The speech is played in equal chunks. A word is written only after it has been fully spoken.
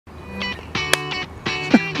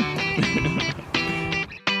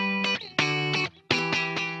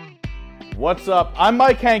What's up? I'm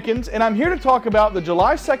Mike Hankins, and I'm here to talk about the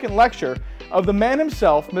July 2nd lecture of the man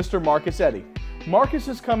himself, Mr. Marcus Eddy. Marcus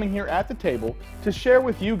is coming here at the table to share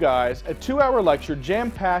with you guys a 2-hour lecture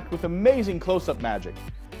jam-packed with amazing close-up magic.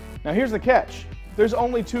 Now here's the catch. There's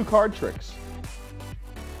only 2 card tricks.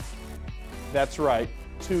 That's right,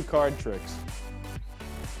 2 card tricks.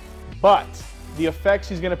 But the effects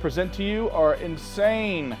he's going to present to you are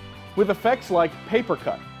insane, with effects like paper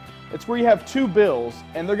cut. It's where you have 2 bills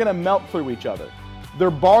and they're going to melt through each other. They're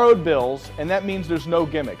borrowed bills, and that means there's no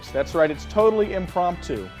gimmicks. That's right, it's totally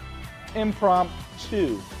impromptu.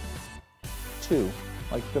 Impromptu. 2,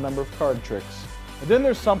 like the number of card tricks. And then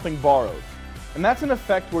there's something borrowed. And that's an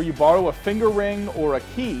effect where you borrow a finger ring or a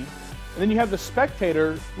key, and then you have the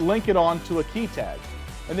spectator link it onto a key tag.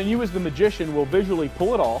 And then you as the magician will visually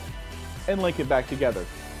pull it off and link it back together.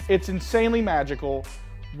 It's insanely magical.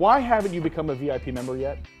 Why haven't you become a VIP member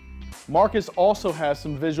yet? Marcus also has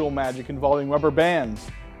some visual magic involving rubber bands,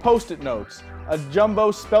 post-it notes, a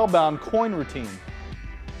jumbo spellbound coin routine.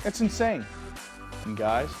 It's insane. And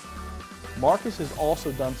guys, Marcus has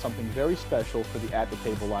also done something very special for the At the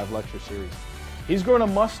Table Live lecture series. He's grown a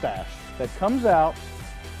mustache that comes out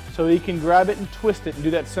so he can grab it and twist it and do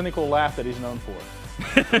that cynical laugh that he's known for.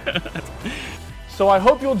 So I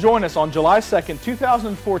hope you'll join us on July 2nd,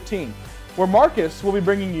 2014, where Marcus will be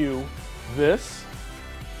bringing you this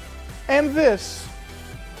and this